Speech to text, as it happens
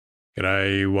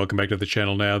G'day, welcome back to the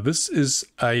channel. Now this is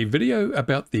a video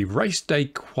about the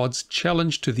RaceDay Quads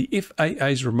challenge to the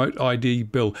FAA's remote ID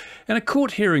bill and a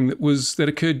court hearing that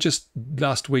occurred just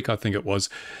last week, I think it was.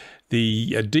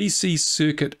 The DC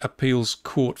Circuit Appeals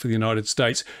Court for the United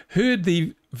States heard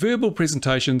the verbal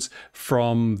presentations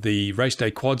from the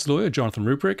RaceDay Quads lawyer, Jonathan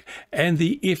Ruprecht, and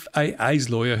the FAA's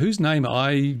lawyer, whose name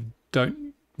I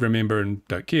don't remember and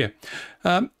don't care.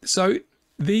 So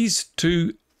these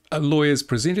two lawyers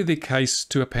presented their case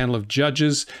to a panel of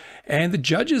judges, and the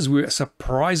judges were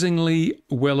surprisingly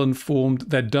well informed.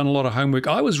 They'd done a lot of homework.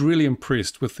 I was really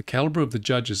impressed with the caliber of the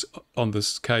judges on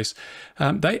this case.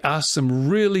 They asked some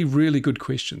really, really good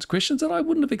questions that I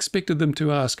wouldn't have expected them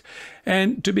to ask.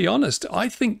 And to be honest, I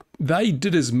think they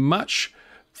did as much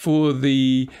for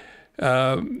the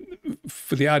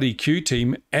RDQ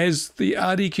team as the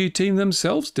RDQ team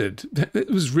themselves did.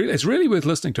 It's really worth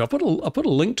listening to. I'll put a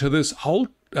link to this whole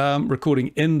recording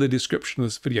in the description of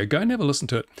this video. Go and have a listen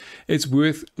to it. It's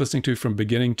worth listening to from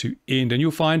beginning to end, and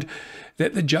you'll find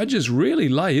that the judges really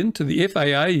lay into the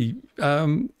FAA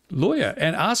lawyer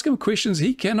and ask him questions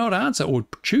he cannot answer or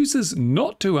chooses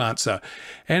not to answer.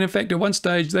 And in fact, at one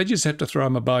stage, they just have to throw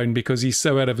him a bone because he's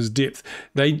so out of his depth.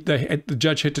 The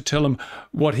judge had to tell him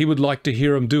what he would like to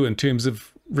hear him do in terms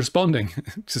of responding.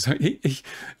 So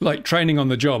like training on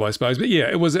the job, I suppose. But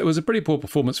yeah, it was a pretty poor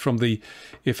performance from the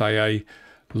FAA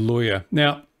lawyer.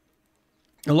 Now,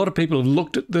 a lot of people have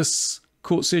looked at this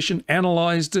court session,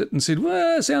 analysed it, and said,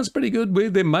 well, it sounds pretty good.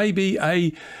 There may be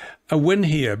a win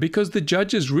here, because the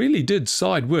judges really did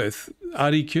side with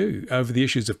RDQ over the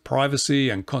issues of privacy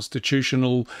and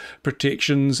constitutional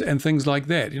protections and things like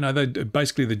that. You know,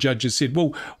 basically the judges said,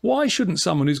 well, why shouldn't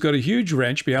someone who's got a huge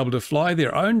ranch be able to fly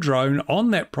their own drone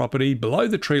on that property below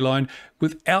the tree line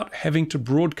without having to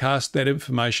broadcast that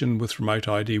information with remote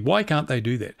ID? Why can't they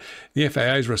do that? The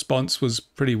FAA's response was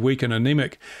pretty weak and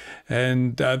anemic.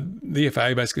 And the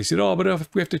FAA basically said, oh, but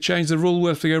if we have to change the rule,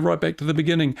 we'll have to go right back to the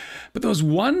beginning. But there was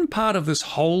one part of this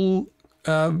whole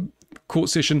court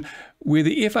session where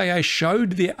the FAA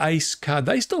showed their ace card.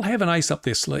 They still have an ace up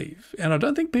their sleeve, and I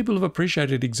don't think people have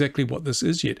appreciated exactly what this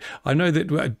is yet. I know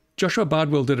that Joshua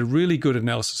Bardwell did a really good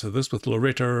analysis of this with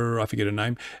Loretta, I forget her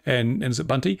name, and is it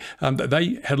Bunty?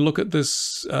 They had a look at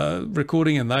this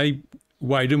recording and they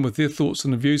weighed in with their thoughts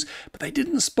and views, but they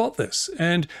didn't spot this.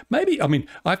 And maybe, I mean,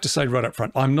 I have to say right up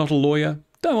front, I'm not a lawyer.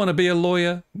 Don't want to be a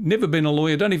lawyer, never been a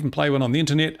lawyer, don't even play one on the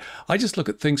internet. I just look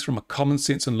at things from a common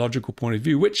sense and logical point of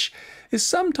view, which is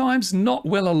sometimes not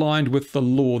well aligned with the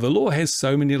law. The law has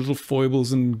so many little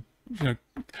foibles and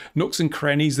nooks and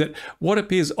crannies that what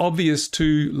appears obvious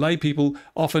to lay people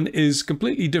often is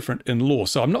completely different in law.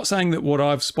 So I'm not saying that what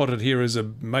I've spotted here is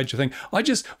a major thing. I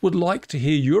just would like to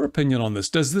hear your opinion on this.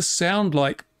 Does this sound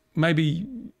like maybe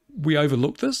we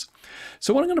overlooked this?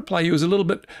 So what I'm going to play you is a little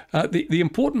bit the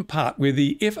important part where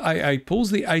the FAA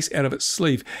pulls the ace out of its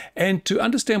sleeve. And to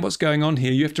understand what's going on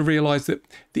here, you have to realize that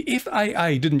the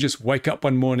FAA didn't just wake up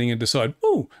one morning and decide,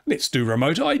 oh, let's do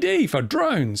remote ID for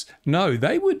drones. No,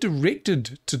 they were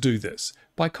directed to do this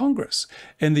by Congress.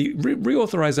 And the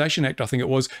Reauthorization Act, I think it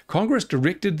was, Congress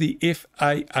directed the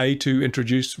FAA to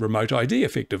introduce remote ID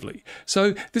effectively.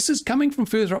 So this is coming from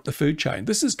further up the food chain.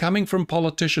 This is coming from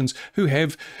politicians who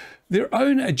have their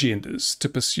own agendas to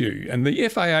pursue, and the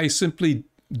FAA simply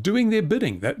doing their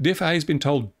bidding. That the FAA has been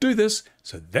told, do this,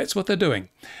 so that's what they're doing.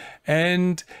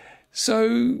 And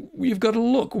so you've got to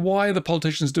look, why are the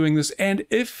politicians doing this? And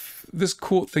if this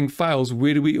court thing fails,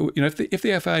 where do we, if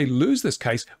the FAA lose this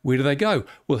case, where do they go?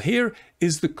 Well, here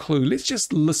is the clue. Let's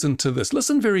just listen to this.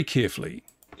 Listen very carefully.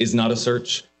 Is not a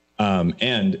search.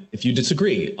 And if you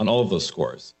disagree on all of those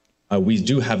scores, we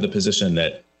do have the position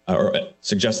that, or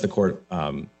suggest the court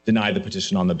deny the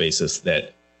petition on the basis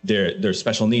that their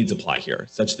special needs apply here,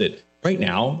 such that right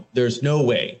now there's no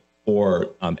way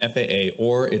for FAA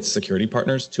or its security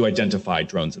partners to identify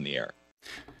drones in the air.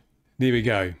 There we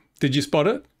go. Did you spot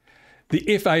it?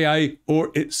 The FAA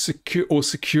or its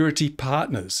security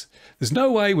partners. There's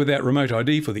no way without remote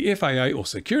ID for the FAA or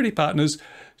security partners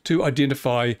to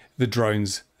identify the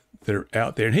drones that are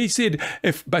out there. And he said,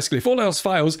 if all else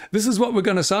fails, this is what we're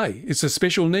going to say. It's a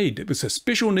special need. It was a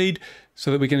special need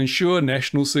so that we can ensure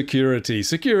national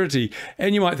security.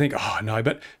 And you might think, oh no,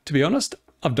 but to be honest,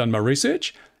 I've done my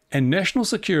research, and national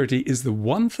security is the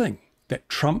one thing that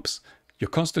trumps your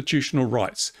constitutional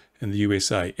rights in the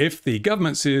USA. If the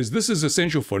government says this is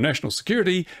essential for national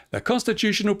security, the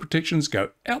constitutional protections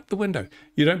go out the window.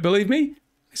 You don't believe me?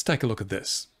 Let's take a look at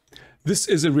this. This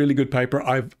is a really good paper.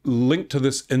 I've linked to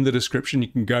this in the description. You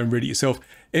can go and read it yourself.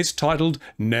 It's titled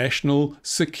National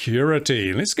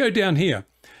Security. Let's go down here.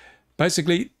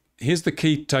 Basically, here's the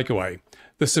key takeaway.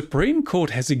 the Supreme Court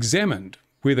has examined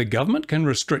whether government can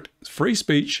restrict free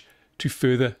speech to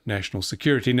further national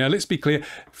security. Now, let's be clear,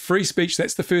 free speech,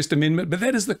 that's the First Amendment, but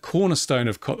that is the cornerstone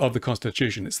of the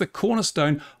Constitution. It's the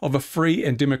cornerstone of a free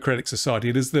and democratic society.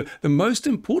 It is the most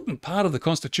important part of the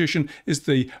Constitution is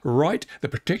the right, the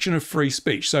protection of free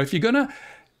speech. So if you're going to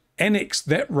annex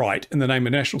that right in the name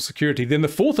of national security, then the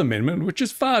Fourth Amendment, which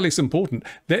is far less important,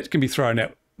 that can be thrown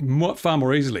out far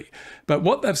more easily. But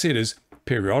what they've said is,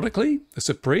 periodically, the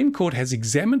Supreme Court has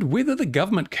examined whether the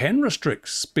government can restrict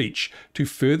speech to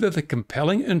further the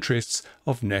compelling interests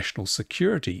of national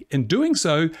security. In doing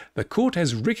so, the court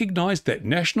has recognised that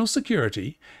national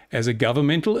security, as a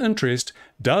governmental interest,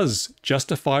 does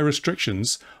justify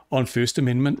restrictions on First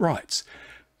Amendment rights.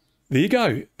 There you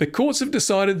go. The courts have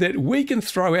decided that we can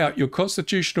throw out your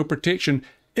constitutional protection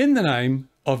in the name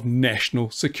of national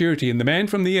security. And the man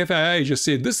from the FAA just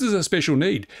said, this is a special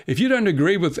need. If you don't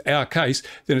agree with our case,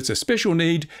 then it's a special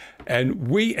need, and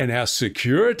we and our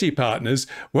security partners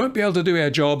won't be able to do our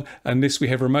job unless we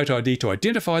have remote ID to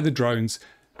identify the drones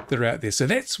that are out there. So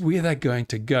that's where they're going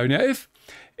to go. Now,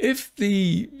 if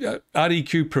the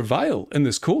RDQ prevail in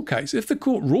this court case, if the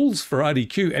court rules for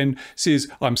RDQ and says,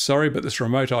 I'm sorry, but this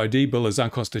remote ID bill is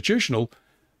unconstitutional,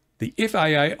 the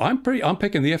FAA, I'm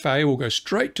picking the FAA will go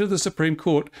straight to the Supreme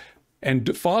Court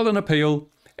and file an appeal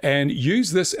and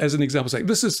use this as an example, saying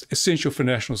this is essential for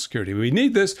national security. We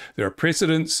need this. There are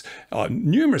precedents,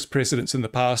 numerous precedents in the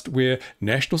past where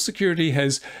national security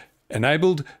has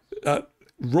enabled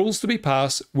rules to be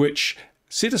passed which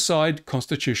set aside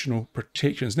constitutional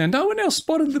protections. Now, no one else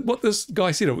spotted what this guy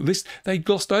said, or at least they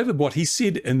glossed over what he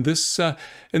said in this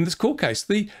court case.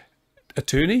 The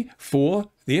attorney for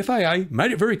the FAA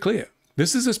made it very clear.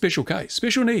 This is a special case,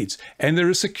 special needs, and there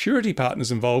are security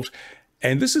partners involved,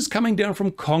 and this is coming down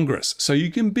from Congress. So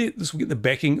you can bet this will get the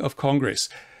backing of Congress.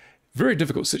 Very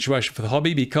difficult situation for the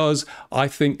hobby, because I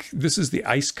think this is the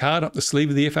ace card up the sleeve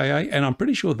of the FAA, and I'm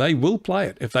pretty sure they will play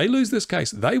it. If they lose this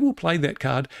case, they will play that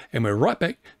card, and we're right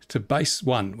back to base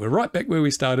one. We're right back where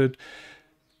we started.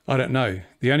 I don't know.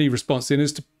 The only response then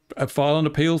is to file an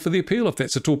appeal for the appeal, if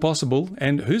that's at all possible.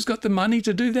 And who's got the money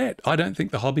to do that? I don't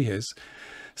think the hobby has.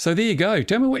 So there you go.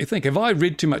 Tell me what you think. Have I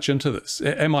read too much into this?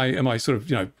 Am I sort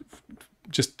of,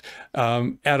 just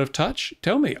out of touch?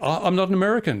 Tell me. I'm not an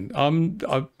American.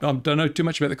 I don't know too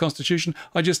much about the Constitution.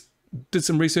 I just did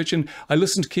some research and I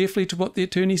listened carefully to what the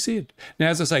attorney said. Now,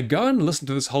 as I say, go and listen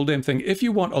to this whole damn thing. If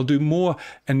you want, I'll do more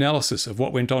analysis of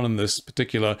what went on in this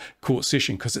particular court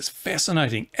session, because it's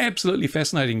fascinating, absolutely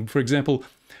fascinating. For example,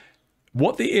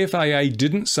 what the FAA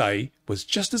didn't say was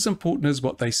just as important as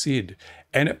what they said.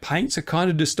 And it paints a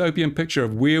kind of dystopian picture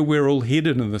of where we're all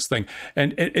headed in this thing.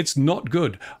 And it's not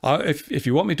good. If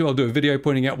you want me to, I'll do a video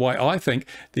pointing out why I think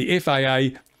the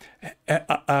FAA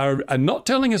are not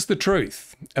telling us the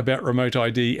truth about remote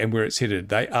ID and where it's headed.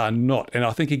 They are not. And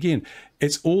I think, again,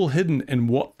 it's all hidden in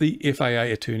what the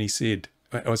FAA attorney said.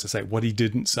 As I say, what he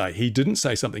didn't say. He didn't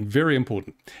say something very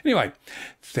important. Anyway,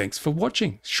 thanks for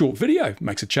watching. Short video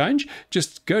makes a change.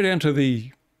 Just go down to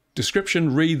the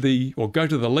description, go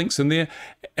to the links in there,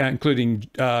 including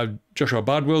Joshua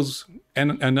Bardwell's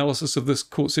analysis of this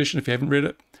court session, if you haven't read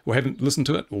it or haven't listened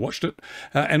to it or watched it,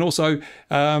 and also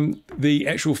the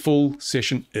actual full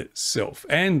session itself.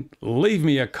 And leave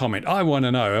me a comment. I want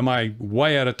to know, am I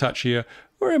way out of touch here,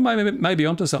 or am I maybe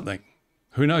onto something?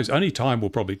 Who knows? Only time will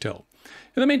probably tell.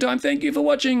 In the meantime, thank you for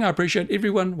watching. I appreciate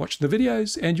everyone watching the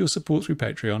videos, and your support through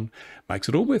Patreon makes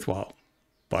it all worthwhile.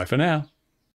 Bye for now.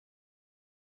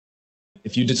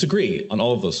 If you disagree on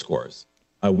all of those scores,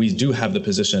 we do have the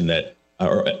position that,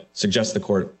 or suggest the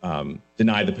court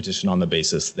deny the petition on the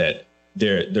basis that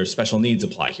their special needs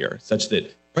apply here, such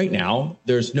that right now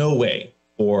there's no way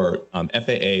for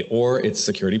FAA or its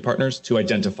security partners to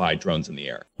identify drones in the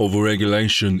air.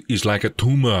 Overregulation is like a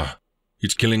tumor.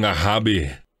 It's killing our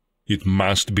hobby. It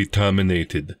must be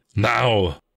terminated. Now!